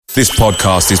This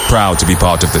podcast is proud to be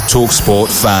part of the TalkSport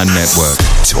Fan Network.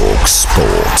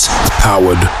 TalkSport.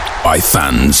 Powered by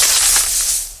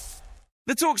fans.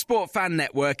 The TalkSport Fan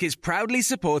Network is proudly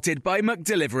supported by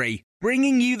McDelivery,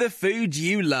 bringing you the food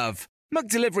you love.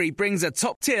 McDelivery brings a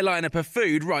top-tier lineup of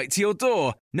food right to your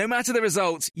door. No matter the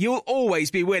result, you'll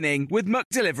always be winning with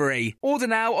McDelivery. Order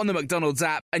now on the McDonald's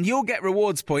app and you'll get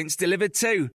rewards points delivered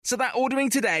too. So that ordering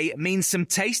today means some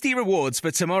tasty rewards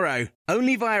for tomorrow.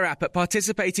 Only via app at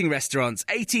participating restaurants.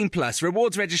 18 plus.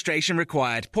 Rewards registration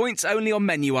required. Points only on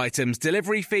menu items.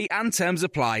 Delivery fee and terms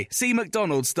apply. See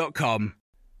mcdonalds.com.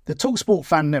 The TalkSport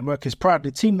Fan Network is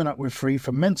proudly teaming up with Free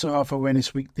for Mental Health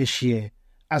Awareness Week this year.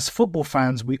 As football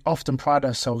fans, we often pride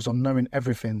ourselves on knowing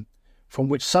everything, from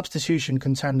which substitution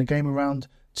can turn the game around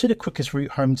to the quickest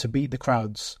route home to beat the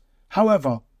crowds.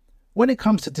 However, when it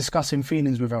comes to discussing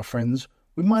feelings with our friends,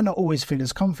 we might not always feel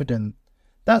as confident.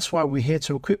 That's why we're here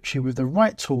to equip you with the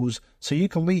right tools so you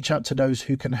can reach out to those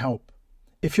who can help.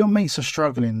 If your mates are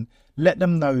struggling, let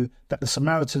them know that the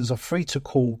Samaritans are free to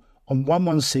call on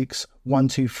 116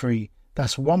 123.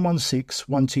 That's 116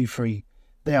 123.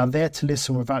 They are there to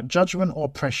listen without judgment or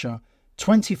pressure,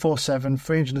 24/7,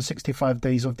 365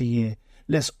 days of the year.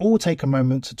 Let's all take a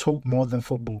moment to talk more than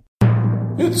football.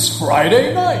 It's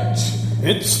Friday night.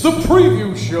 It's the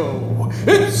preview show.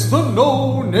 It's the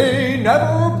No Nay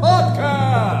Never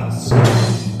podcast.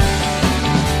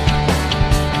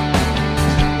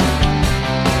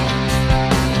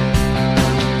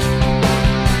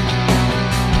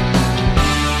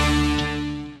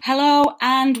 Hello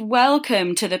and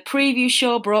welcome to the preview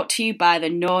show brought to you by the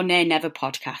No Nay Never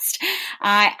podcast.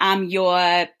 I am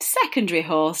your secondary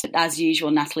host, as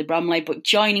usual, Natalie Bromley, but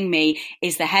joining me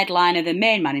is the headliner, the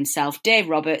main man himself, Dave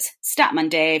Roberts. Statman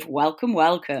Dave, welcome,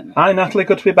 welcome. Hi Natalie,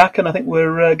 good to be back, and I think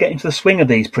we're getting to the swing of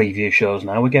these preview shows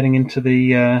now. We're getting into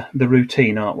the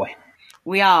routine, aren't we?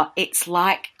 We are. It's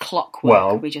like clockwork.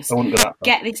 Well, we just I wouldn't go that far.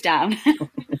 Get this down.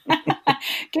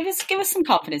 Give us some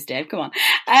confidence, Dave. Come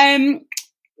on.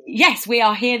 Yes, we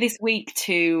are here this week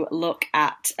to look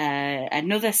at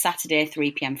another Saturday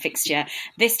 3 p.m. fixture.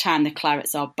 This time the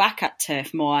Clarets are back at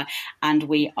Turf Moor and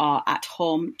we are at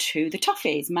home to the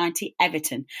Toffees, mighty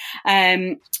Everton.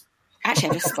 Actually,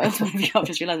 I just spoiled one of your. I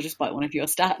just realised I just spoiled one of your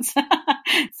stats.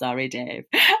 Sorry, Dave.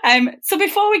 So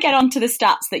before we get on to the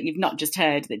stats that you've not just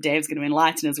heard that Dave's going to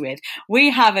enlighten us with,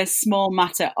 we have a small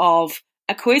matter of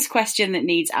a quiz question that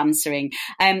needs answering.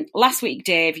 Last week,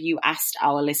 Dave, you asked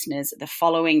our listeners the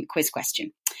following quiz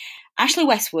question. Ashley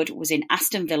Westwood was in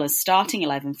Aston Villa's starting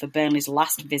 11 for Burnley's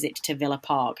last visit to Villa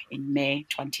Park in May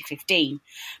 2015,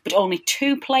 but only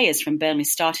 2 players from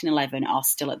Burnley's starting 11 are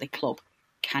still at the club.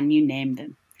 Can you name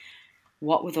them?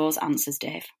 What were those answers,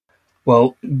 Dave?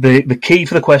 Well, the key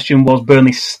for the question was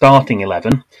Burnley's starting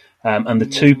 11. And the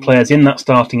 2 players in that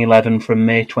starting 11 from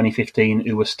May 2015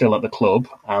 who were still at the club,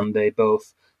 and they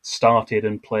both started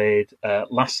and played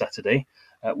last Saturday,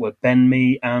 were Ben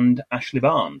Mee and Ashley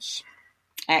Barnes.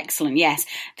 Excellent, yes.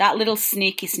 That little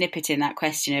sneaky snippet in that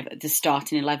question of the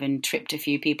starting 11 tripped a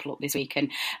few people up this week,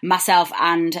 and myself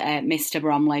and Mr.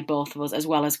 Bromley, both of us, as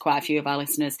well as quite a few of our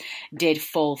listeners, did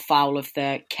fall foul of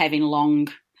the Kevin Long.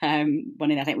 I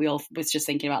think we all was just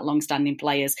thinking about long-standing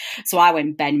players. So I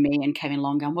went Ben Mee and Kevin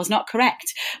Long and was not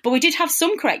correct. But we did have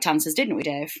some correct answers, didn't we,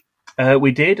 Dave?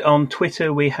 We did. On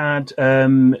Twitter, we had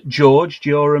George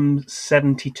Joram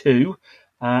 72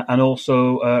 and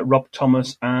also Rob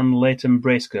Thomas and Leighton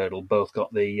Bracegirdle both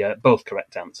got the both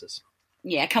correct answers.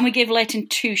 Yeah, can we give Leighton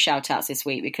 2 shout-outs this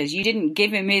week? Because you didn't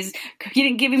give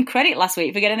him credit last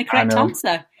week for getting the correct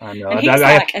answer. I know. And he's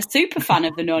like a super fan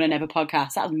of the No Nay Never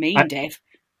podcast. That was mean, Dave.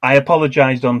 I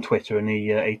apologised on Twitter and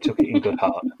he took it in good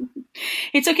heart.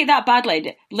 He took it that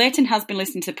badly. Leighton has been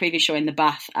listening to the previous show in the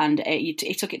bath and he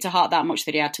took it to heart that much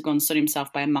that he had to go and sun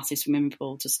himself by a massive swimming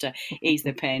pool just to ease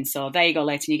the pain. So there you go,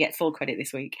 Leighton. You get full credit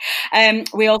this week.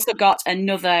 We also got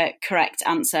another correct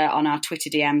answer on our Twitter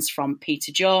DMs from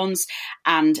Peter Jones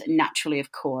and naturally,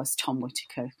 of course, Tom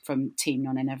Whitaker from Team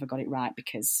No Nay Never got it right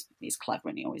because he's clever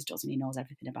and he always does and he knows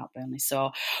everything about Burnley.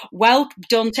 So well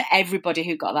done to everybody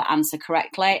who got that answer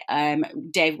correctly.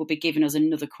 Dave will be giving us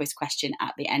another quiz question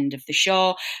at the end of the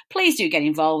show. Please do get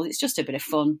involved. It's just a bit of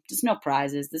fun. There's no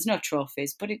prizes, there's no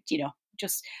trophies, but it,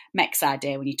 just makes our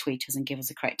day when you tweet us and give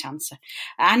us a correct answer.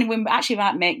 And we actually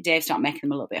might make Dave start making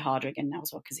them a little bit harder again now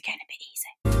as well because they're getting a bit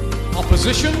easy.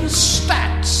 Opposition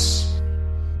stats.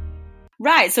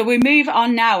 Right, so we move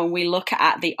on now and we look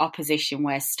at the opposition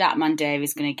where Statman Dave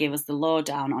is going to give us the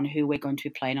lowdown on who we're going to be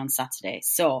playing on Saturday.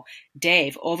 So,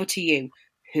 Dave, over to you.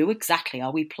 Who exactly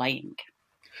are we playing?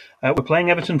 We're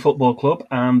playing Everton Football Club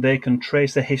and they can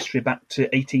trace their history back to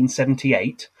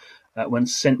 1878. when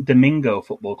St Domingo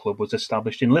Football Club was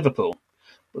established in Liverpool,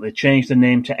 but they changed the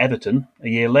name to Everton a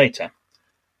year later.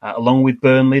 Along with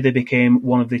Burnley, they became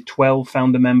one of the 12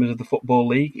 founder members of the Football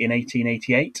League in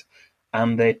 1888,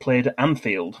 and they played at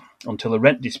Anfield until a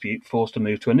rent dispute forced a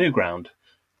move to a new ground,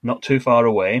 not too far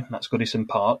away. That's Goodison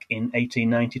Park in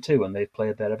 1892, and they've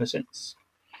played there ever since.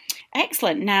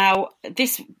 Excellent. Now,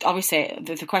 this obviously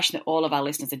the question that all of our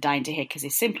listeners are dying to hear because they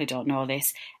simply don't know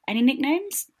this. Any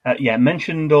nicknames?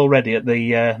 Mentioned already at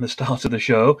the start of the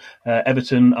show.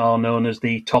 Everton are known as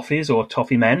the Toffees or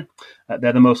Toffee Men.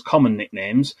 They're the most common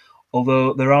nicknames,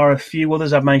 although there are a few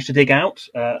others I've managed to dig out.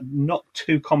 Not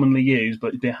too commonly used,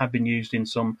 but they have been used in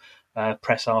some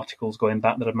press articles going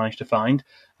back that I've managed to find.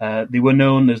 They were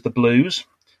known as the Blues,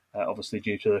 obviously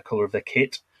due to the colour of their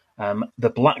kit. The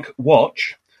Black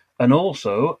Watch, and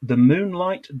also the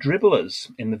Moonlight Dribblers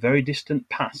in the very distant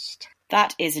past.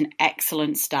 That is an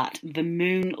excellent stat. The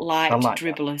Moonlight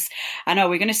Dribblers. That. I know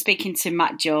we're going to speak into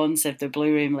Matt Jones of the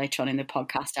Blue Room later on in the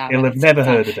podcast. He'll have never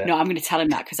heard of it. No, I'm going to tell him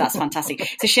that because that's fantastic.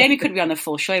 It's a shame he couldn't be on the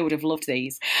full show. He would have loved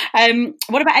these.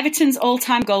 What about Everton's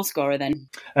all-time goal scorer then?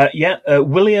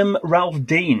 William Ralph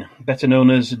Dean, better known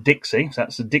as Dixie. So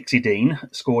that's Dixie Dean,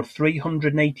 scored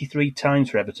 383 times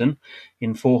for Everton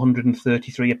in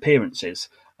 433 appearances.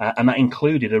 And that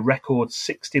included a record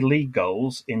 60 league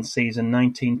goals in season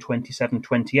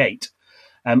 1927-28.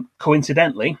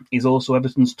 Coincidentally, he's also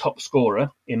Everton's top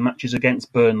scorer in matches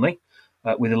against Burnley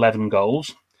with 11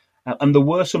 goals. And there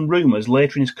were some rumours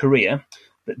later in his career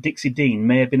that Dixie Dean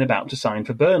may have been about to sign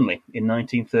for Burnley in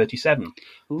 1937.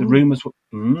 The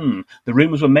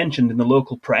rumours were mentioned in the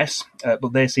local press,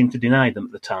 but they seemed to deny them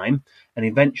at the time, and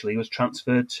eventually was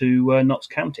transferred to Notts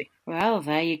County. Well,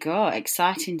 there you go.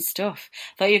 Exciting stuff.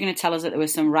 Thought you were going to tell us that there were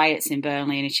some riots in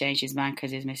Burnley and he changed his mind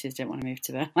because his missus didn't want to move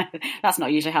to Burnley. That's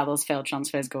not usually how those failed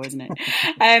transfers go, isn't it?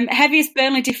 Heaviest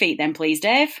Burnley defeat then, please,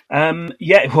 Dave?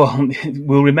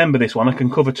 We'll remember this one. I can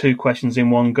cover two questions in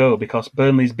one go because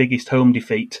Burnley's biggest home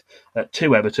defeat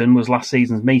to Everton was last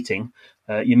season's meeting.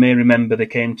 You may remember they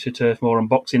came to Turf Moor on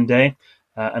Boxing Day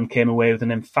and came away with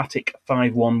an emphatic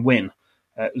 5-1 win.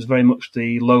 It was very much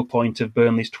the low point of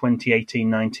Burnley's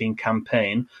 2018-19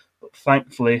 campaign, but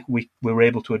thankfully we were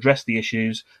able to address the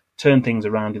issues, turn things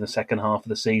around in the second half of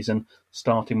the season,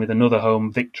 starting with another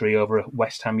home victory over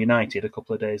West Ham United a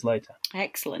couple of days later.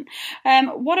 Excellent.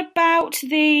 What about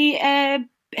the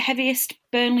heaviest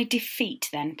Burnley defeat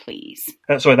then, please?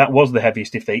 That was the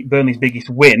heaviest defeat. Burnley's biggest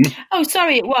win. Oh,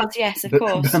 sorry, it was, yes, of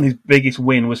course. Burnley's biggest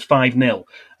win was 5-0.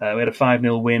 We had a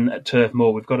 5-0 win at Turf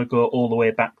Moor. We've got to go all the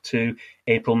way back to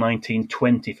April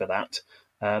 1920 for that.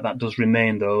 That does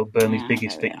remain, though, Burnley's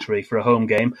biggest victory for a home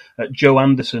game. Joe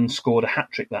Anderson scored a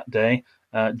hat-trick that day,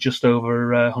 just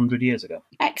over 100 years ago.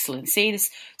 Excellent. See, there's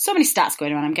so many stats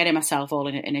going around. I'm getting myself all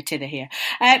in a tither here.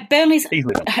 Burnley's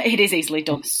easily done. It is easily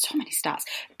done. So many stats.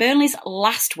 Burnley's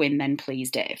last win then,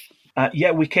 please, Dave.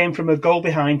 We came from a goal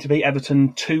behind to beat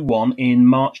Everton 2-1 in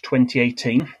March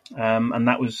 2018, and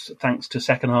that was thanks to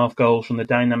second-half goals from the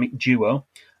dynamic duo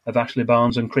of Ashley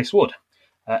Barnes and Chris Wood.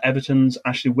 Everton's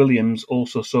Ashley Williams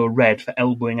also saw red for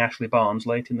elbowing Ashley Barnes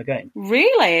late in the game.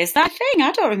 Really? Is that a thing?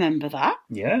 I don't remember that.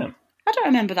 Yeah. I don't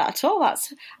remember that at all. I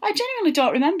genuinely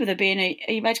don't remember there being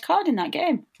a red card in that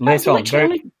game. Late on,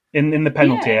 in the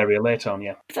penalty area, late on,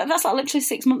 yeah. That's like literally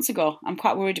 6 months ago. I'm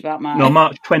quite worried about my... No,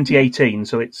 March 2018,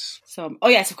 so it's... Oh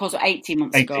yes, of course, 18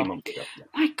 months ago. 18 months ago, yeah.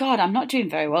 My God, I'm not doing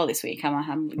very well this week.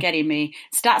 I'm getting me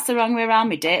stats the wrong way around,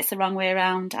 my dates the wrong way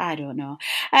around. I don't know.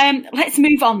 Let's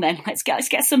move on then. Let's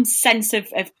get some sense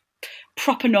of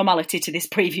proper normality to this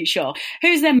preview show.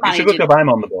 Who's their manager? It's a good job I'm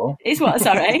on the ball. Is what?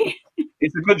 Sorry.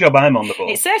 It's a good job I'm on the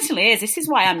ball. It certainly is. This is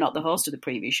why I'm not the host of the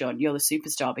preview show and you're the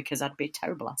superstar, because I'd be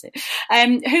terrible at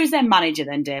it. Who's their manager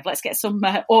then, Dave? Let's get some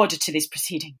order to these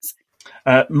proceedings.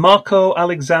 Marco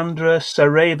Alexandre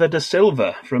Saraiva da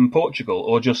Silva from Portugal,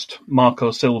 or just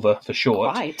Marco Silva for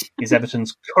short, is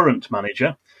Everton's current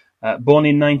manager. Born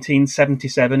in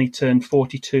 1977, he turned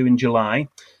 42 in July,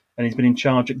 and he's been in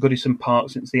charge at Goodison Park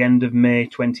since the end of May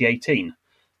 2018.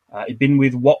 He'd been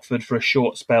with Watford for a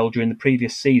short spell during the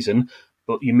previous season,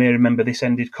 but you may remember this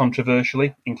ended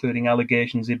controversially, including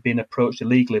allegations he'd been approached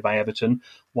illegally by Everton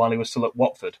while he was still at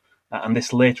Watford, and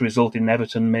this later resulted in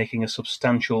Everton making a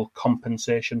substantial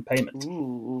compensation payment.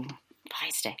 Ooh,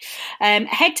 feisty.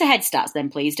 Head-to-head stats then,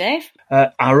 please, Dave.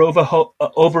 Our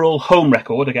overall home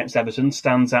record against Everton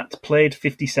stands at played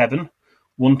 57,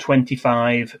 won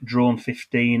 25, drawn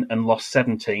 15 and lost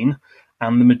 17.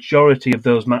 And the majority of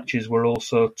those matches were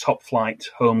also top-flight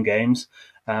home games.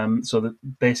 So that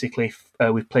basically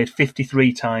we've played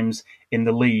 53 times in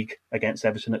the league against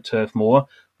Everton at Turf Moor.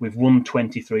 We've won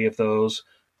 23 of those,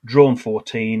 drawn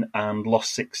 14 and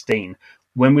lost 16.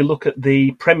 When we look at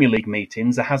the Premier League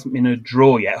meetings, there hasn't been a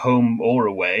draw yet, home or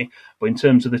away. But in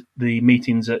terms of the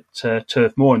meetings at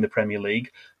Turf Moor in the Premier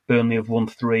League, Burnley have won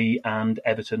 3 and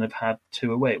Everton have had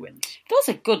 2 away wins. Those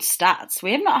are good stats.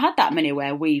 We have not had that many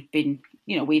where we've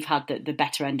had the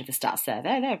better end of the stats there.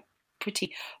 They're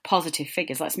pretty positive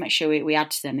figures. Let's make sure we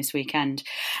add to them this weekend.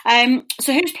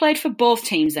 So who's played for both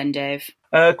teams then, Dave?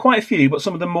 Quite a few, but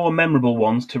some of the more memorable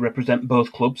ones to represent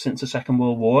both clubs since the Second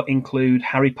World War include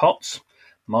Harry Potts,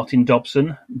 Martin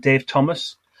Dobson, Dave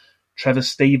Thomas, Trevor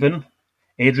Stephen,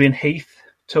 Adrian Heath,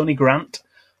 Tony Grant,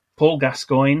 Paul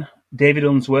Gascoigne, David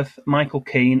Unsworth, Michael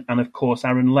Keane, and of course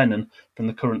Aaron Lennon from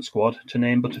the current squad, to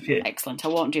name but a few. Excellent. I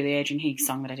won't do the Adrian Heath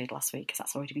song that I did last week because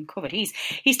that's already been covered.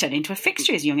 He's turned into a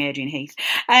fixture, as young Adrian Heath.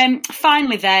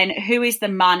 Finally then, who is the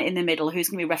man in the middle? Who's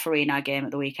going to be refereeing our game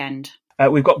at the weekend?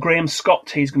 We've got Graham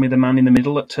Scott. He's going to be the man in the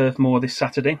middle at Turf Moor this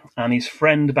Saturday, and his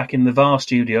friend back in the VAR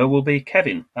studio will be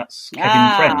Kevin. That's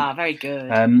Kevin Friend. Ah, very good.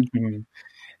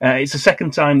 It's the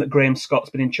second time that Graham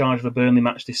Scott's been in charge of a Burnley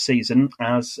match this season,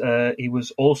 as he was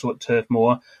also at Turf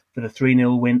Moor for the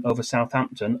 3-0 win over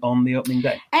Southampton on the opening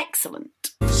day. Excellent.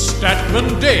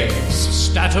 Statman Dave's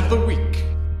Stat of the Week.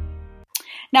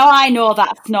 Now, I know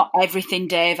that's not everything,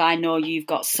 Dave. I know you've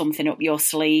got something up your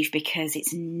sleeve because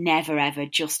it's never, ever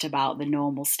just about the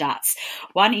normal stats.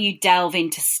 Why don't you delve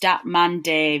into Statman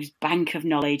Dave's bank of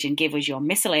knowledge and give us your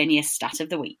miscellaneous stat of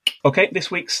the week? OK, this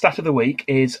week's stat of the week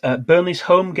is Burnley's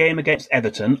home game against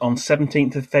Everton on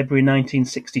 17th of February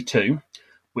 1962,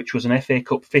 which was an FA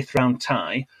Cup fifth-round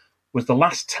tie, was the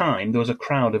last time there was a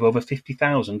crowd of over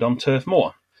 50,000 on Turf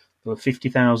Moor. There were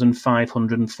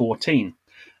 50,514.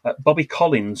 Bobby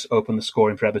Collins opened the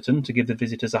scoring for Everton to give the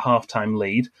visitors a half-time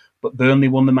lead, but Burnley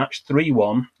won the match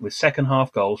 3-1 with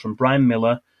second-half goals from Brian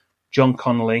Miller, John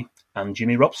Connolly and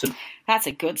Jimmy Robson. That's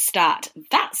a good start.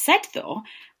 That said, though,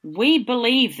 we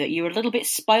believe that you're a little bit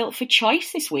spoilt for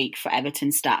choice this week for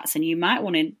Everton stats, and you might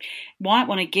want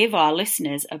to give our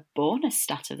listeners a bonus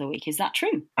stat of the week. Is that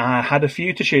true? I had a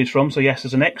few to choose from, so yes,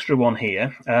 there's an extra one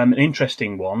here, an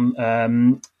interesting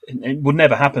one. It would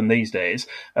never happen these days.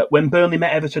 When Burnley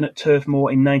met Everton at Turf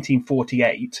Moor in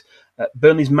 1948,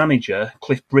 Burnley's manager,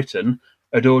 Cliff Britton,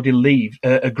 had already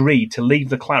agreed to leave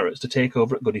the Clarets to take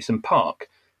over at Goodison Park.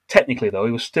 Technically, though,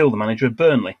 he was still the manager of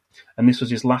Burnley, and this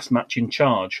was his last match in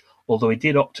charge, although he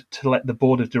did opt to let the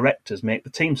board of directors make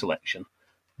the team selection.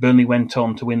 Burnley went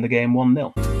on to win the game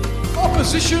 1-0.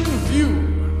 Opposition View.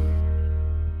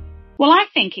 Well, I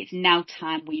think it's now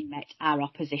time we met our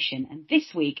opposition, and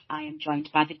this week I am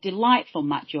joined by the delightful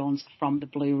Matt Jones from the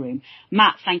Blue Room.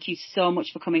 Matt, thank you so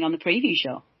much for coming on the preview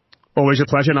show. Always a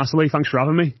pleasure, Natalie. Thanks for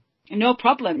having me. No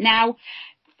problem. Now,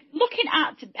 looking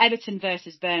at Everton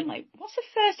versus Burnley, what's the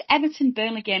first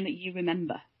Everton-Burnley game that you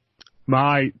remember?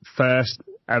 My first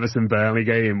Everton-Burnley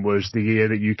game was the year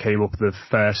that you came up the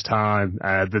first time.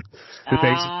 The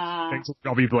days of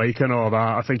Robbie Blake and all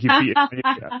that. I think you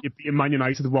beat Man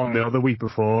United 1-0 the week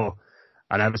before,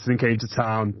 and Everton came to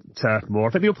town, Turf Moor.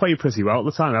 I think they were playing pretty well at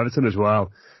the time, Everton as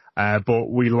well, but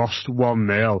we lost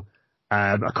 1-0.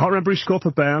 I can't remember who scored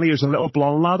for Burnley. It was a little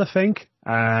blonde lad, I think.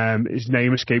 His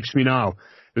name escapes me now.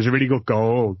 It was a really good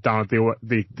goal down at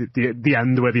the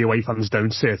end where the away fans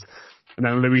don't sit. And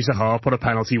then Louis Zaha put a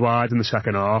penalty wide in the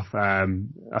second half. I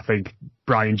think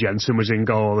Brian Jensen was in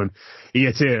goal and he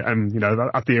hit it. And,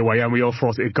 at the away end, we all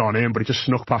thought it had gone in, but it just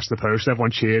snuck past the post.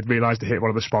 Everyone cheered, realised it hit one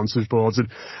of the sponsors' boards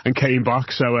and came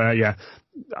back. So,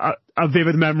 a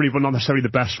vivid memory, but not necessarily the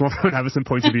best one from an Everton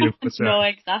point of view. But, no,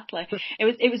 exactly.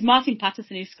 It was Martin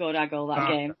Patterson who scored our goal that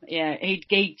game. Yeah,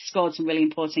 he scored some really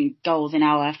important goals in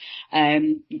our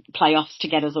playoffs to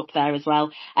get us up there as well.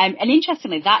 And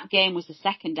interestingly, that game was the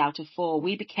second out of 4.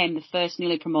 We became the first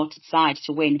newly promoted side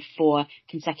to win 4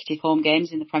 consecutive home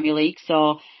games in the Premier League.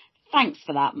 So thanks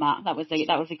for that, Matt. That was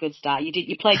a good start.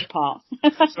 You played your part.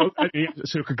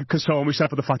 So console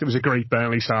myself for the fact it was a great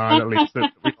Burnley side, at least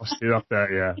that we lost it up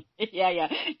there, yeah. Yeah.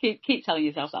 Keep telling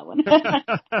yourself that one.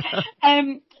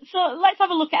 So let's have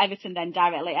a look at Everton then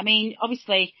directly. I mean,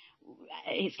 obviously,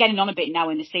 it's getting on a bit now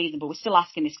in the season, but we're still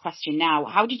asking this question now.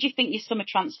 How did you think your summer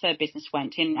transfer business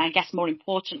went? And I guess more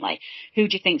importantly, who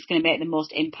do you think is going to make the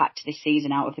most impact this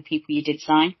season out of the people you did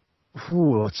sign? I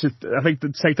think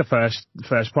to take the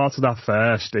first part of that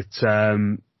first,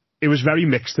 it was very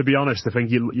mixed, to be honest. I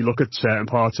think you look at certain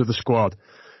parts of the squad,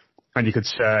 and you could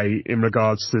say in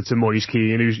regards to Moise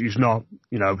Keane, who's not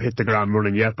hit the ground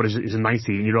running yet, but he's a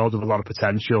 19-year-old with a lot of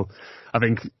potential. I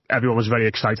think everyone was very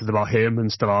excited about him,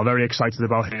 and still are very excited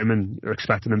about him, and are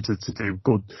expecting him to do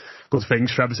good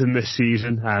things for Everton this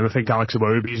season. I think Alex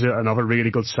Iwobi's another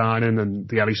really good signing, and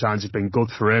the early signs have been good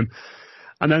for him.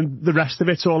 And then the rest of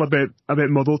it's all a bit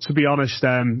muddled, to be honest.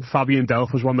 Fabian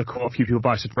Delph was one that caught a few people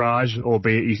by surprise,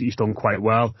 albeit he's done quite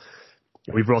well.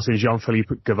 We brought in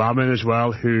Jean-Philippe Gavamin as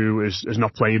well, who has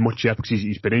not played much yet because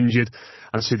he's been injured.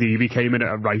 And Sidibe came in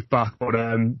at a right back. But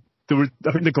I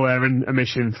think the glaring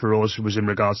omission for us was in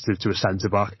regards to a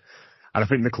centre-back. And I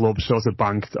think the club sort of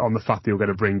banked on the fact they were going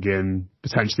to bring in,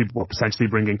 potentially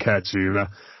bring in Kurt Zouma.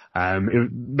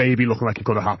 It may be looking like it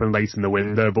could have happened late in the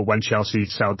window, but when Chelsea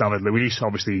sell David Luiz,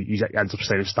 obviously he ends up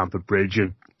staying at Stamford Bridge,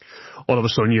 and all of a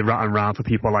sudden you're ratting around for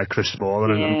people like Chris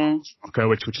Smalling and Soccer,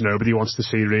 which nobody wants to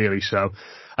see really. So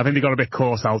I think they got a bit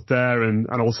caught out there, and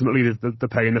ultimately they're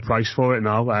paying the price for it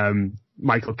now.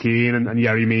 Michael Keane and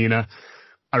Yerry Mina,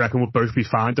 I reckon, would both be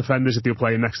fine defenders if they were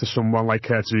playing next to someone like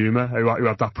Kurt Zouma, who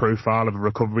had that profile of a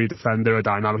recovery defender, a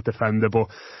dynamic defender, but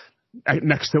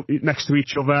next to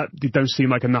each other, they don't seem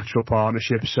like a natural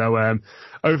partnership. So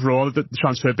overall, the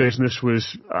transfer business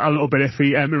was a little bit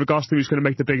iffy. In regards to who's going to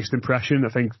make the biggest impression,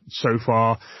 I think so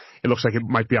far it looks like it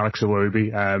might be Alex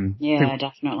Iwobi. Yeah,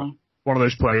 definitely. One of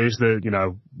those players that, you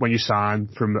know, when you sign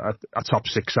from a top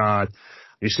six side,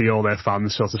 you see all their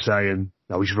fans sort of saying,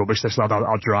 "No, he's rubbish, this lad,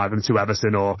 I'll drive him to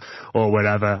Everton or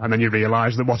wherever." And then you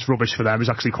realise that what's rubbish for them is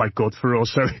actually quite good for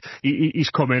us. So he's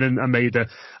come in and made a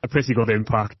pretty good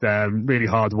impact. Really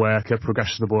hard worker,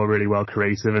 progresses the ball really well,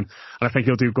 creative, and I think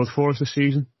he'll do good for us this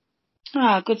season.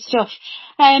 Ah, good stuff.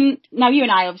 Now, you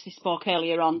and I obviously spoke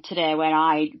earlier on today where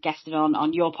I guested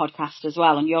on your podcast as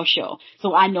well, on your show.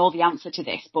 So I know the answer to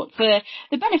this. But for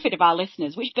the benefit of our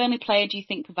listeners, which Burnley player do you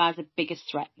think provides the biggest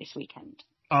threat this weekend?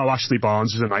 Oh, Ashley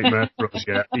Barnes is a nightmare for us.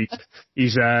 Yeah,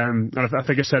 he's. And I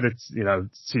think I said it, you know,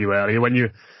 to you earlier. When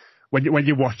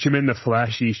you watch him in the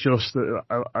flesh, he's just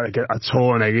a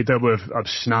tornado of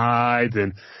snide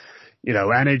and, you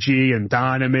know, energy and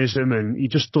dynamism, and he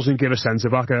just doesn't give a centre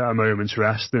back a moment's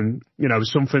rest. And, you know,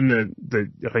 something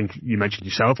that I think you mentioned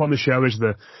yourself on the show is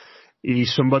that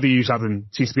he's somebody who's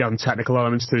seems to be having technical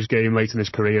elements to his game late in his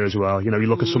career as well. You know, you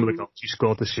look at some of the goals he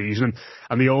scored this season,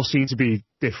 and they all seem to be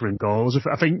different goals.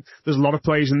 I think there's a lot of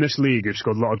players in this league who've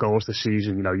scored a lot of goals this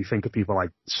season. You know, you think of people like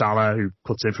Salah, who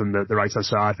cuts in from the right-hand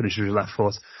side, finishes with his left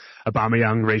foot.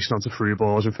 Aubameyang racing onto through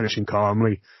balls and finishing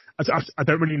calmly. I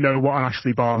don't really know what an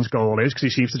Ashley Barnes goal is, because he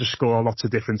seems to just score lots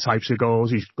of different types of goals.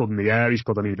 He's good in the air, he's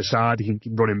good on either side, he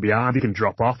can run in behind, he can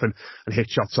drop off and hit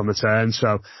shots on the turn.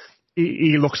 So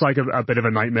he looks like a bit of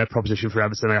a nightmare proposition for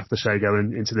Everton, I have to say,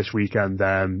 going into this weekend,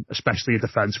 especially a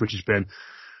defence which has been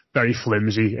very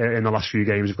flimsy in the last few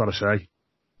games, I've got to say.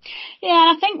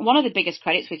 Yeah, I think one of the biggest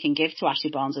credits we can give to Ashley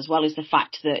Barnes as well is the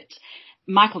fact that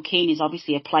Michael Keane is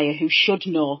obviously a player who should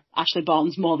know Ashley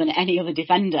Barnes more than any other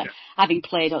defender, having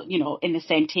played, you know, in the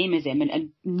same team as him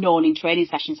and known in training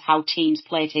sessions how teams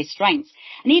play to his strengths.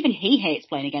 And even he hates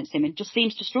playing against him and just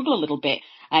seems to struggle a little bit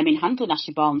in handling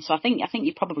Ashley Barnes. So I think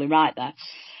you're probably right there.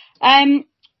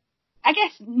 I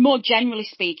guess more generally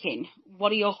speaking,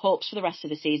 what are your hopes for the rest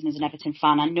of the season as an Everton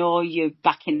fan? I know you're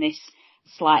back in this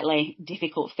slightly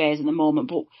difficult phase at the moment,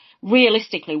 but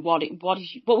realistically, what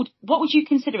would you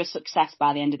consider a success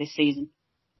by the end of this season?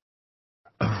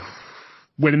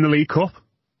 Winning the League Cup,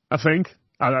 I think.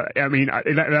 I mean,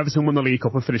 if Everton won the League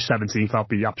Cup and finished 17th, I'd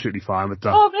be absolutely fine with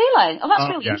that. Oh, really? Oh, that's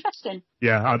really interesting.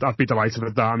 Yeah, I'd be delighted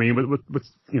with that. I mean,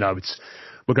 you know,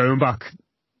 we're going back.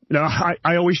 You know,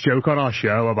 I always joke on our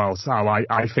show about how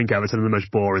I think Everton are the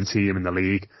most boring team in the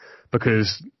league,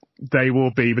 because they will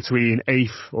be between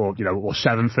 8th or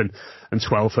 7th and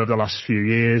 12th over the last few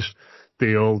years.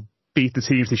 They'll beat the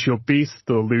teams they should beat.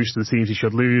 They'll lose to the teams they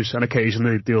should lose, and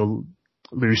occasionally they'll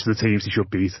lose to the teams they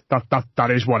should beat. That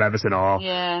is what Everton are.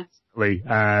 Yeah.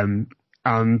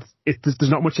 And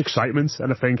there's not much excitement,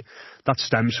 and I think that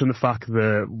stems from the fact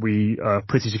that we are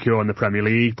pretty secure in the Premier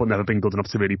League, but never been good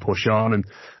enough to really push on and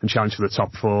challenge for the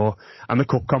top 4, and the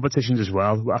cup competitions as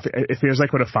well. It feels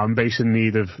like we're a fan base in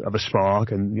need of a spark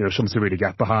and, you know, something to really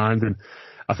get behind, and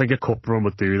I think a cup run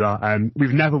would do that. And we've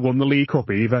never won the League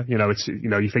Cup either. You know, it's, you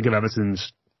know, you think of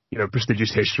Everton's, you know,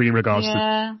 prestigious history in regards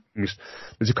to things.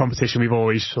 There's a competition we've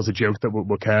always sort of joked that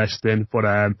we're cursed in, but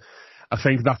I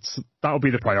think that'll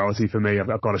be the priority for me,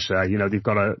 I've got to say. You know, they've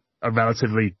got a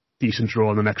relatively decent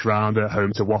draw in the next round at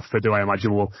home to Watford, who I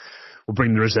imagine will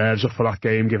bring the reserves up for that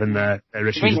game, given their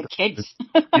issues. Bring the kids.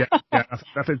 yeah,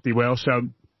 I think they will. So,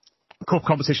 cup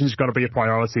competition has got to be a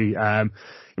priority. In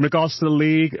regards to the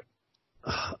league,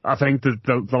 I think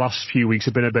the last few weeks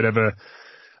have been a bit of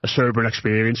sobering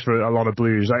experience for a lot of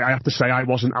Blues. I have to say I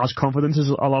wasn't as confident as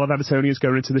a lot of Evertonians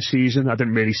going into the season. I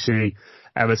didn't really see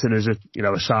Everton as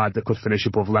a side that could finish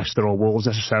above Leicester or Wolves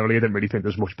necessarily. I didn't really think there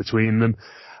was much between them.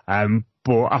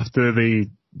 But after the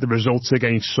results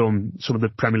against some of the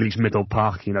Premier League's middle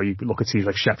pack, you look at teams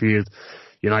like Sheffield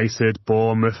United,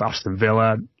 Bournemouth, Aston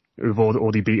Villa, who've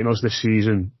already beaten us this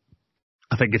season.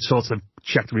 I think it sort of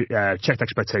checked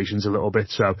expectations a little bit.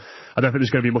 So I don't think there's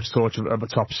going to be much talk of a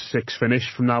top 6 finish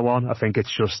from now on. I think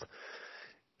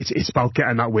it's about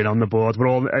getting that win on the board. We're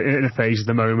all in a phase at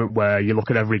the moment where you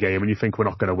look at every game and you think we're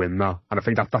not going to win that. And I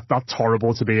think that's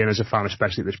horrible to be in as a fan,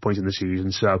 especially at this point in the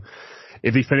season. So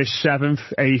if he finished 7th,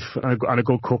 8th and a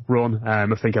good cup run, I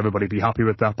think everybody would be happy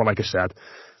with that. But like I said,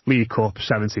 League Cup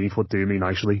 17th would do me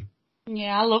nicely.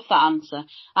 Yeah, I love that answer.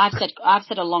 I've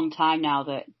said a long time now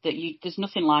that there's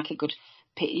nothing like a good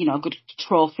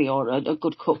trophy or a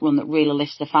good cup run that really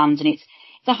lifts the fans, and it's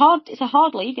a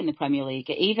hard league in the Premier League.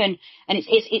 And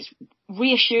it's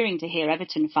reassuring to hear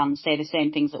Everton fans say the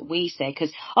same things that we say,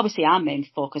 because obviously our main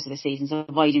focus of the season is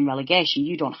avoiding relegation.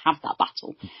 You don't have that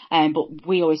battle, but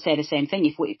we always say the same thing.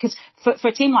 Because for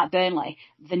a team like Burnley,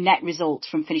 the net result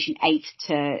from finishing 8th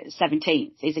to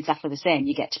 17th is exactly the same.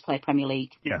 You get to play Premier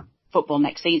League football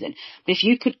next season. But if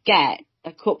you could get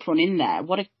a cup run in there,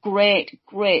 what a great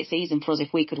season for us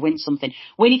if we could win something.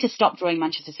 We need to stop drawing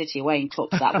Manchester City away in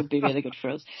cups. That would be really good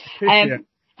for us.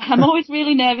 I'm always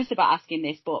really nervous about asking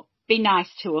this, but be nice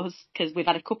to us, because we've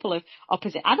had a couple of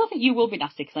opposite. I don't think you will be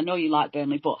nasty, because I know you like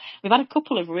Burnley, but we've had a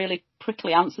couple of really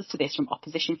prickly answers to this from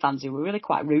opposition fans who were really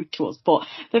quite rude to us. But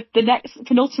the next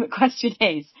penultimate question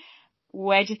is,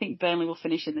 where do you think Burnley will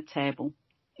finish in the table?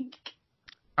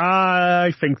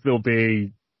 I think they'll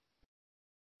be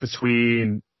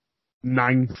between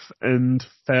 9th and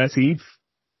 13th.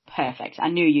 Perfect. I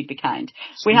knew you'd be kind.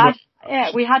 We had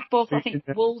both, I think,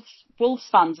 Wolves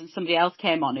fans and somebody else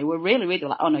came on who were really, really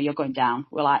like, oh no, you're going down.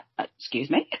 We're like, excuse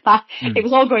me? It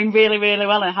was all going really, really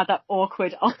well, and I had that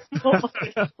awkward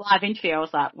live interview. I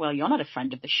was like, well, you're not a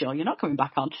friend of the show. You're not coming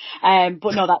back on.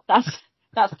 But no, that's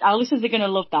our listeners are going to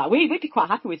love that. We'd be quite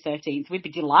happy with 13th. We'd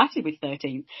be delighted with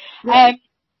 13th. Yeah.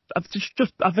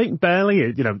 I think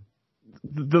Burnley,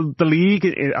 the league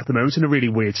at the moment is in a really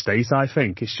weird state. I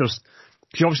think it's just,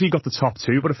 because obviously you've got the top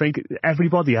 2, but I think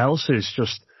everybody else is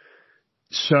just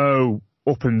so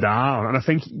up and down. And I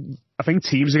think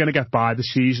teams are going to get by the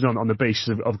season on the basis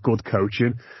of good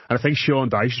coaching. And I think Sean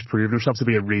Dyche has proven himself to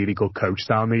be a really good coach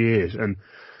down the years. And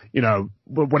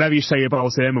whatever you say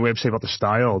about him and whatever you say about the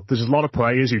style, there's a lot of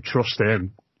players who trust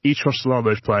him. He trusts a lot of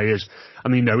those players,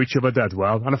 and they know each other dead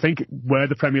well. And I think where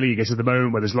the Premier League is at the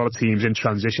moment, where there's a lot of teams in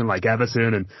transition like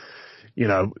Everton, and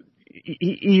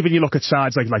even you look at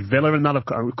sides like Villa and that have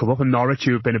come up, and Norwich,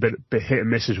 who have been a bit hit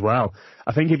and miss as well.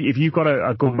 I think if you've got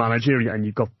a good manager and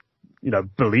you've got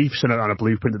beliefs and a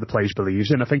blueprint that the players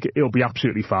believes in, I think it'll be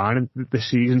absolutely fine this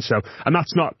season. So, and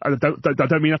that's not, I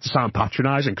don't mean that to sound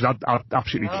patronising, because I'd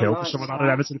absolutely kill for someone out of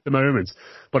Everton at the moment.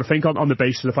 But I think on the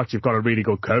basis of the fact you've got a really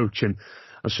good coach and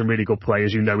some really good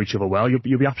players who know each other well,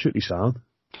 you'll be absolutely sound.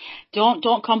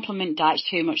 Don't compliment Dyche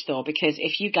too much though, because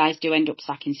if you guys do end up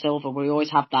sacking Silva, we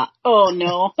always have that oh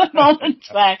no moment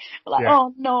where we're like,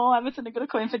 oh no, Everton are going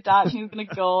to come in for Dyche, who's going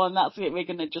to go, and that's it, we're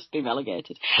going to just be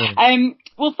relegated.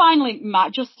 Well, finally,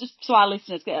 Matt, just so our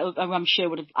listeners, I'm sure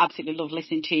would have absolutely loved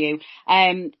listening to you.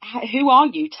 Who are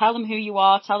you? Tell them who you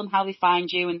are. Tell them how they find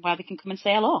you and where they can come and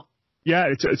say hello. Yeah,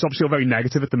 it's obviously all very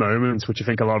negative at the moment, which I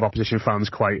think a lot of opposition fans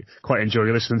quite enjoy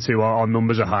listening to. Our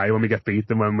numbers are high when we get beat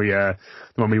than when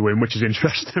we win, which is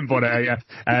interesting. But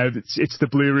it's the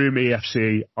Blue Room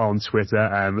EFC on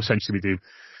Twitter. Essentially, we do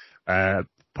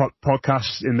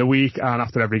podcasts in the week, and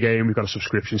after every game, we've got a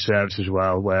subscription service as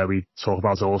well where we talk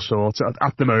about all sorts.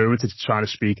 At the moment, it's trying to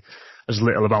speak as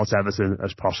little about Everton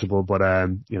as possible, but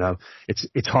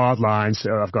it's hard lines,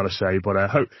 I've got to say. But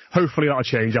hopefully that'll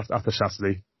change after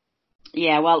Saturday.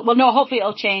 Yeah, well, no, hopefully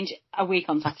it'll change a week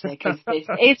on Saturday, because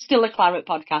it's still a Claret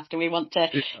podcast and we want to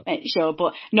make sure.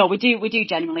 But no, we do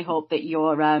genuinely hope that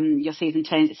your season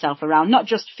turns itself around, not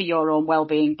just for your own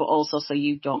well-being, but also so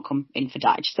you don't come in for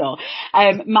Dyche. So,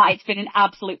 Matt, it's been an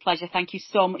absolute pleasure. Thank you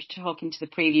so much for talking to the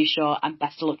preview show, and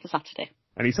best of luck for Saturday.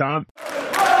 Anytime.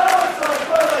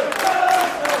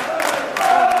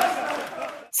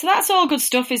 So that's all good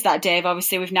stuff, is that, Dave?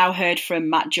 Obviously, we've now heard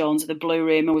from Matt Jones at the Blue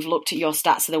Room, and we've looked at your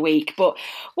stats of the week. But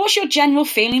what's your general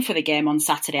feeling for the game on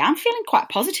Saturday? I'm feeling quite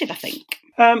positive, I think.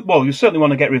 Well, you certainly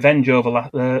want to get revenge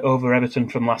over Everton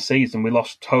from last season. We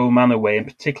lost home and away, and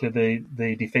particularly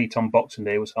the defeat on Boxing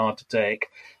Day was hard to take.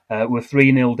 We're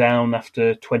 3-0 down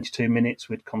after 22 minutes.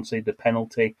 We'd conceded a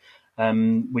penalty.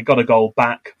 We got a goal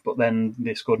back, but then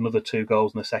they scored another 2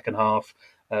 goals in the second half,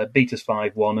 beat us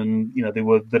 5-1, and they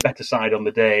were the better side on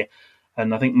the day.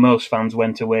 And I think most fans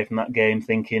went away from that game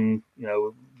thinking,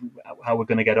 how we're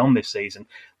going to get on this season.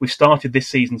 We started this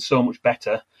season so much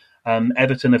better.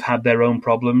 Everton have had their own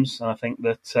problems, and I think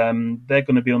that they're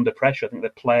going to be under pressure. I think the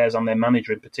players and their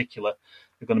manager in particular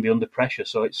are going to be under pressure,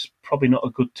 so it's probably not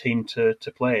a good team to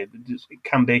play. It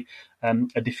can be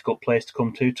a difficult place to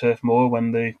come to, Turf Moor,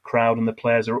 when the crowd and the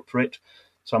players are up for it.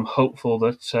 So I'm hopeful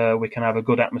that we can have a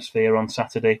good atmosphere on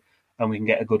Saturday and we can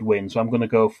get a good win. So I'm going to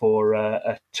go for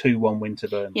a 2-1 win to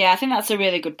Burnley. Yeah, I think that's a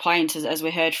really good point. As we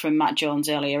heard from Matt Jones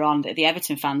earlier on, that the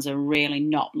Everton fans are really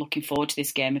not looking forward to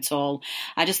this game at all.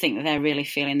 I just think that they're really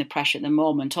feeling the pressure at the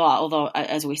moment. Although,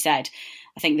 as we said,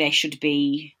 I think they should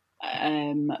be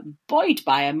buoyed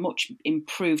by a much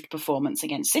improved performance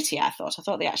against City. I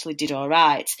thought they actually did all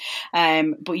right,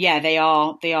 but yeah, they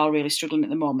are really struggling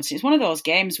at the moment. It's one of those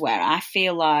games where I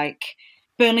feel like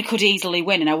Burnley could easily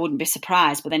win and I wouldn't be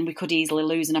surprised, but then we could easily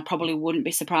lose and I probably wouldn't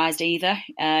be surprised either.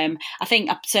 I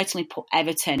think I'd certainly put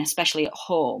Everton, especially at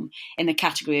home, in the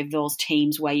category of those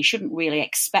teams where you shouldn't really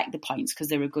expect the points because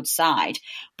they're a good side,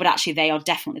 but actually they are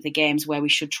definitely the games where we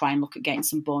should try and look at getting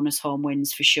some bonus home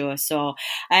wins for sure. So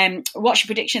what's your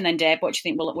prediction then, Dave? What do you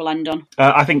think we'll end on?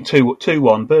 I think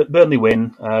 2-1. Burnley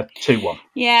win, 2-1.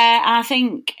 Yeah, I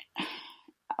think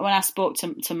when I spoke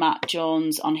to Matt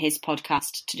Jones on his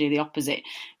podcast to do the opposite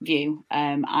view,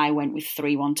 I went with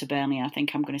 3-1 to Burnley, and I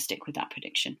think I'm going to stick with that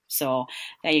prediction. So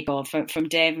there you go. From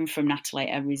Dave and from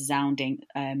Natalie, a resounding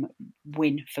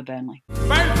win for Burnley.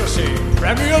 Fantasy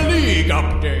Premier League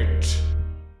update.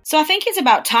 So I think it's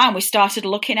about time we started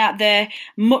looking at the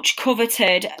much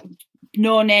coveted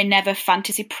No Nay Never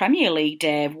Fantasy Premier League,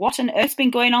 Dave. What on earth's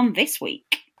been going on this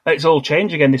week? It's all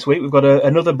changed again this week. We've got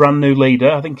another brand new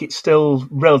leader. I think it's still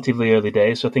relatively early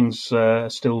days, so things are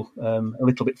still a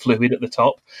little bit fluid at the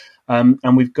top. And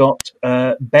we've got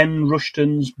Ben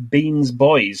Rushton's Beans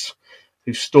Boys,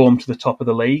 who stormed to the top of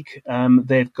the league.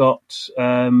 They've got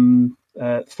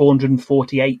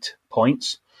 448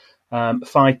 points,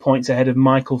 5 points ahead of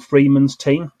Michael Freeman's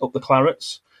team, Up the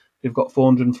Clarets. They've got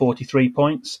 443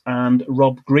 points. And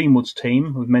Rob Greenwood's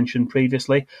team, we've mentioned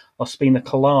previously, Ospina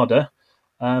Colada,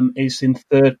 is in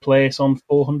third place on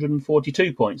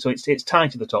 442 points. So it's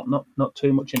tight at the top, not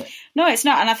too much in it. No, it's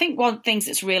not. And I think one of the things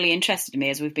that's really interested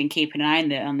me as we've been keeping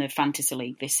an eye on the Fantasy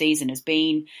League this season has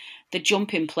been the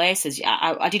jump in places.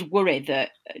 I did worry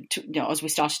that as we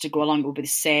started to go along, it would be the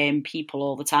same people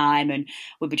all the time and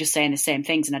we'd be just saying the same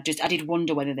things. And I did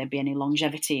wonder whether there'd be any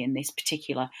longevity in this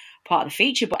particular part of the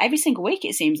feature. But every single week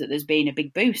it seems that there's been a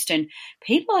big boost and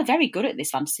people are very good at this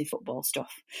fantasy football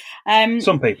stuff.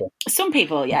 Some people,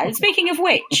 yeah. And speaking of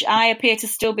which, I appear to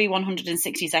still be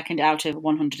 162nd out of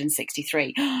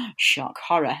 163. Shock,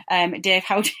 horror. Dave,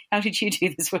 how did you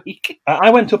do this week?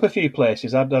 I went up a few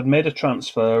places. I'd made a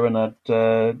transfer and I'd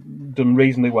done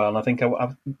reasonably well. And I think I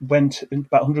went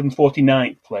about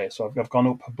 149th place, so I've gone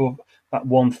up above that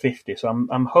 150. So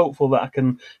I'm hopeful that I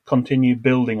can continue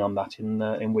building on that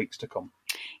in weeks to come.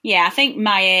 Yeah, I think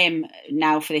my aim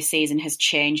now for this season has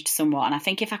changed somewhat, and I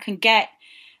think if I can get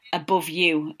above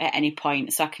you at any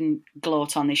point so I can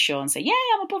gloat on this show and say, yeah,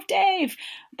 I'm above Dave,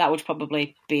 that would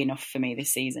probably be enough for me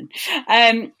this season.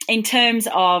 In terms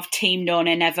of Team No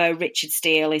Nay Never, Richard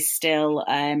Steele is still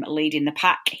leading the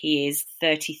pack. He is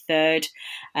 33rd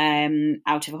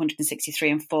out of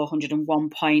 163 and 401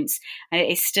 points. And it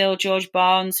is still George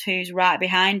Barnes who's right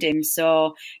behind him.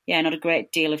 So, yeah, not a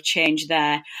great deal of change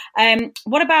there.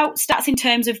 What about stats in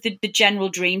terms of the general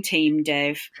dream team,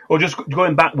 Dave? Well, just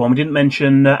going back one, we didn't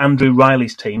mention Andrew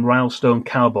Riley's team, Rylestone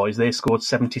Cowboys. They scored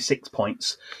 76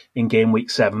 points in game week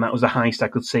 7. That was the highest I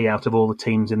could see out of all the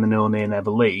teams in the No Nay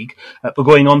Never League. But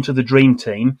going on to the dream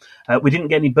team, we didn't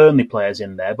get any Burnley players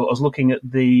in there, but I was looking at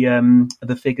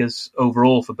the figures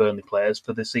overall for Burnley players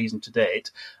for the season to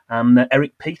date, and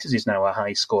Eric Peters is now a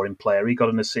high-scoring player. He got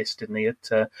an assist, didn't he,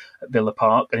 at Villa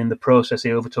Park, and in the process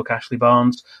he overtook Ashley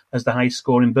Barnes as the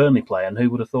highest-scoring Burnley player, and who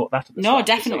would have thought that at the start? No,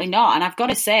 definitely not, and I've got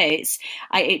to say,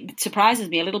 it surprises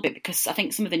me a little bit because I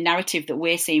think some of the narrative that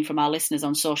we're seeing from our listeners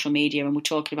on social media and we're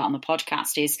talking about on the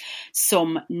podcast is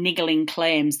some niggling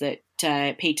claims that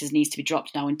Peters needs to be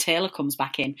dropped now and Taylor comes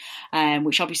back in,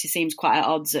 which obviously seems quite at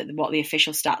odds at what the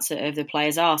official stats of the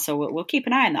players are. So we'll keep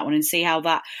an eye on that one and see how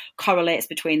that correlates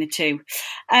between the two.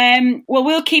 Well,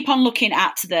 we'll keep on looking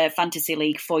at the Fantasy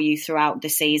League for you throughout the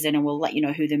season and we'll let you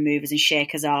know who the movers and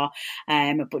shakers are.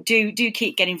 But do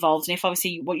keep getting involved. And if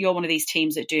obviously you're one of these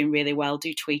teams that are doing really well,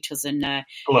 do tweet us and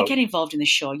get involved in the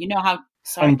show. You know how...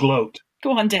 Sorry. And gloat.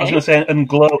 Go on, Dave. I was going to say and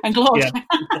gloat. And gloat. Yeah.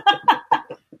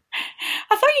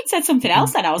 I thought you'd said something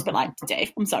else then. I was a bit like,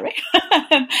 Dave, I'm sorry.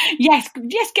 Yes,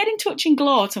 get in touch and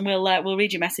gloat, and we'll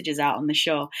read your messages out on the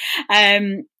show.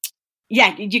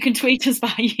 Yeah, you can tweet us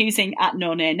by using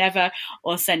 @NoNayNever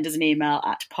or send us an email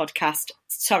at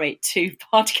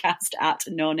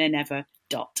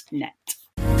podcast@nonaynever.net.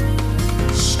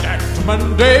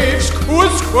 Statman Dave's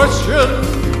quiz question.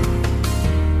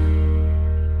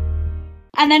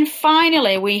 And then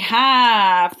finally, we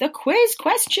have the quiz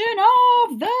question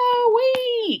of the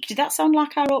week. Did that sound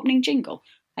like our opening jingle?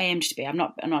 I aimed to be. I'm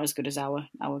not as good as our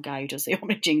guy who does the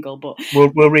opening jingle, but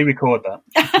we'll re-record that.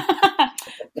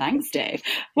 Thanks, Dave.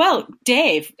 Well,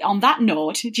 Dave, on that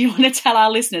note, do you want to tell our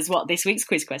listeners what this week's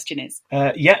quiz question is?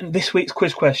 This week's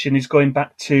quiz question is going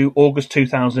back to August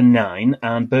 2009,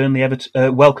 and Burnley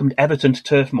welcomed Everton to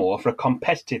Turf Moor for a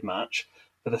competitive match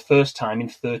for the first time in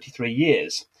 33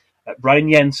 years.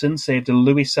 Brian Jensen saved a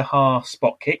Louis Sahar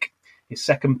spot kick, his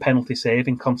second penalty save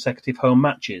in consecutive home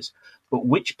matches. But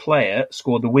which player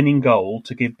scored the winning goal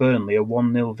to give Burnley a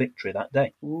 1-0 victory that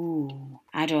day? Ooh,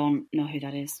 I don't know who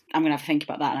that is. I'm going to have to think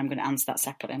about that, and I'm going to answer that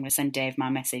separately. I'm going to send Dave my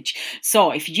message.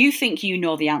 So if you think you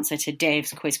know the answer to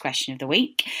Dave's quiz question of the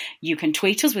week, you can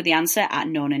tweet us with the answer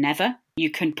 @NoNayNever. You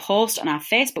can post on our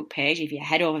Facebook page if you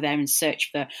head over there and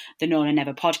search for the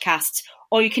NoNayNever podcasts,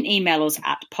 or you can email us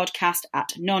at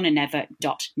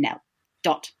podcast@nonaynever.net.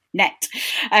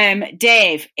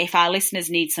 Dave, if our listeners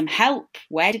need some help,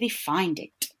 where do they find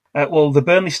it? Well, the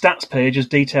Burnley stats page has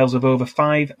details of over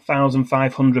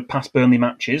 5,500 past Burnley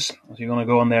matches. If you want to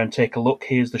go on there and take a look,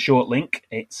 here's the short link.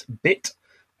 It's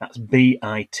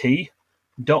bit.ly/Burnley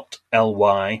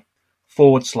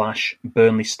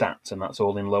stats, and that's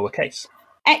all in lowercase.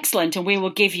 Excellent, and we will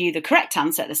give you the correct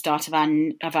answer at the start of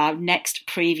our next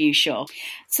preview show.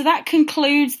 So that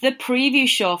concludes the preview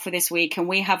show for this week, and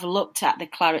we have looked at the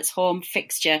Clarets home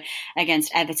fixture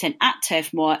against Everton at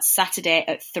Turf Moor Saturday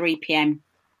at 3 p.m.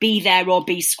 Be there or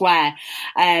be square.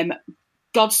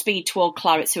 Godspeed to all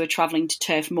Clarets who are travelling to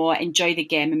Turf Moor. Enjoy the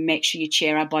game and make sure you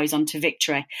cheer our boys on to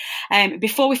victory.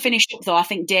 Before we finish up, though, I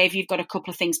think, Dave, you've got a couple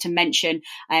of things to mention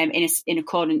in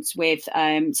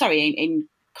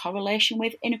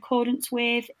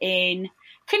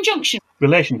conjunction with,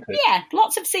 relation to. Yeah,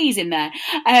 lots of C's in there.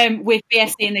 With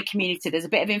BFC in the community, there's a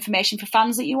bit of information for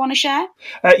fans that you want to share?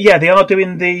 Yeah, they are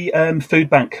doing the food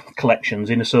bank collections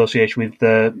in association with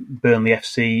the Burnley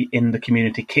FC in the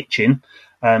community kitchen.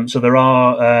 So there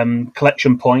are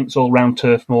collection points all around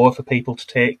Turf Moor for people to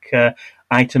take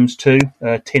items to,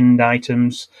 tinned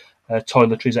items,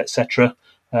 toiletries, etc.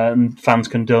 Fans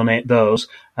can donate those.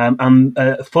 And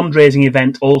a fundraising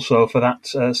event also for that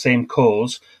same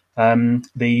cause.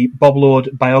 The Bob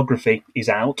Lord biography is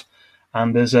out,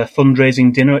 and there's a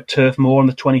fundraising dinner at Turf Moor on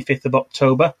the 25th of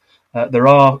October. There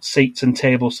are seats and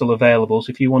tables still available, so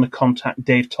if you want to contact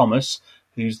Dave Thomas,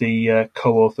 who's the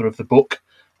co-author of the book,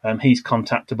 he's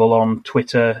contactable on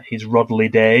Twitter. He's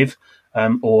Rodley Dave,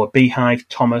 or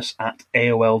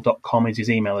beehivethomas@aol.com is his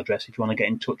email address if you want to get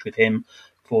in touch with him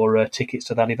for tickets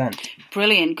to that event.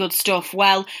 Brilliant, good stuff.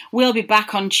 Well, we'll be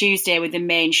back on Tuesday with the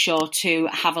main show to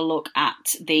have a look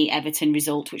at the Everton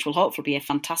result, which will hopefully be a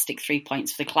fantastic 3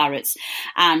 points for the Clarets,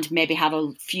 and maybe have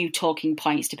a few talking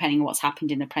points depending on what's happened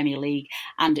in the Premier League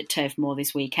and at Turf Moor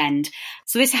this weekend.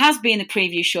 So this has been the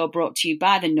preview show brought to you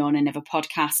by the No Nay Never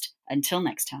podcast. Until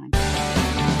next time.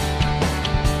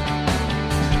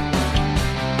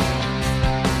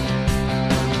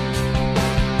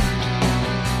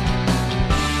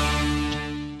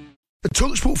 The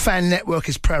TalkSport Fan Network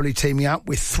is proudly teaming up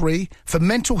with 3 for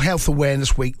Mental Health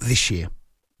Awareness Week this year.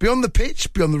 Beyond the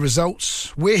pitch, beyond the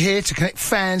results, we're here to connect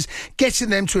fans, getting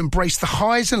them to embrace the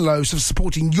highs and lows of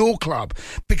supporting your club,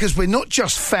 because we're not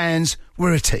just fans,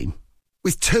 we're a team.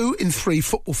 With 2 in 3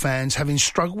 football fans having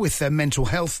struggled with their mental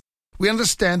health, we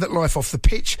understand that life off the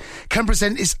pitch can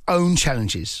present its own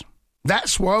challenges.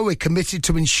 That's why we're committed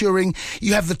to ensuring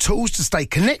you have the tools to stay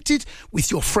connected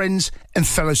with your friends and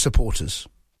fellow supporters.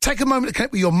 Take a moment to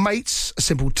connect with your mates. A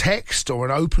simple text or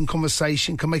an open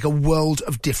conversation can make a world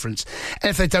of difference. And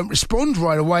if they don't respond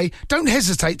right away, don't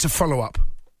hesitate to follow up.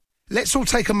 Let's all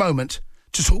take a moment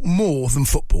to talk more than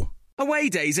football. Away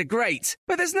days are great,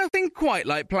 but there's nothing quite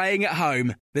like playing at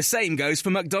home. The same goes for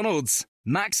McDonald's.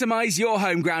 Maximise your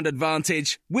home ground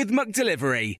advantage with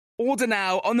McDelivery. Order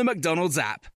now on the McDonald's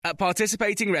app. At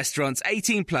participating restaurants,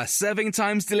 18 plus, serving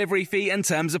times, delivery fee and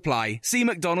terms apply. See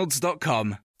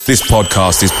mcdonalds.com. This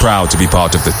podcast is proud to be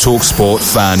part of the TalkSport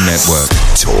Fan Network.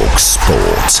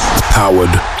 TalkSport.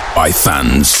 Powered by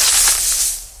fans.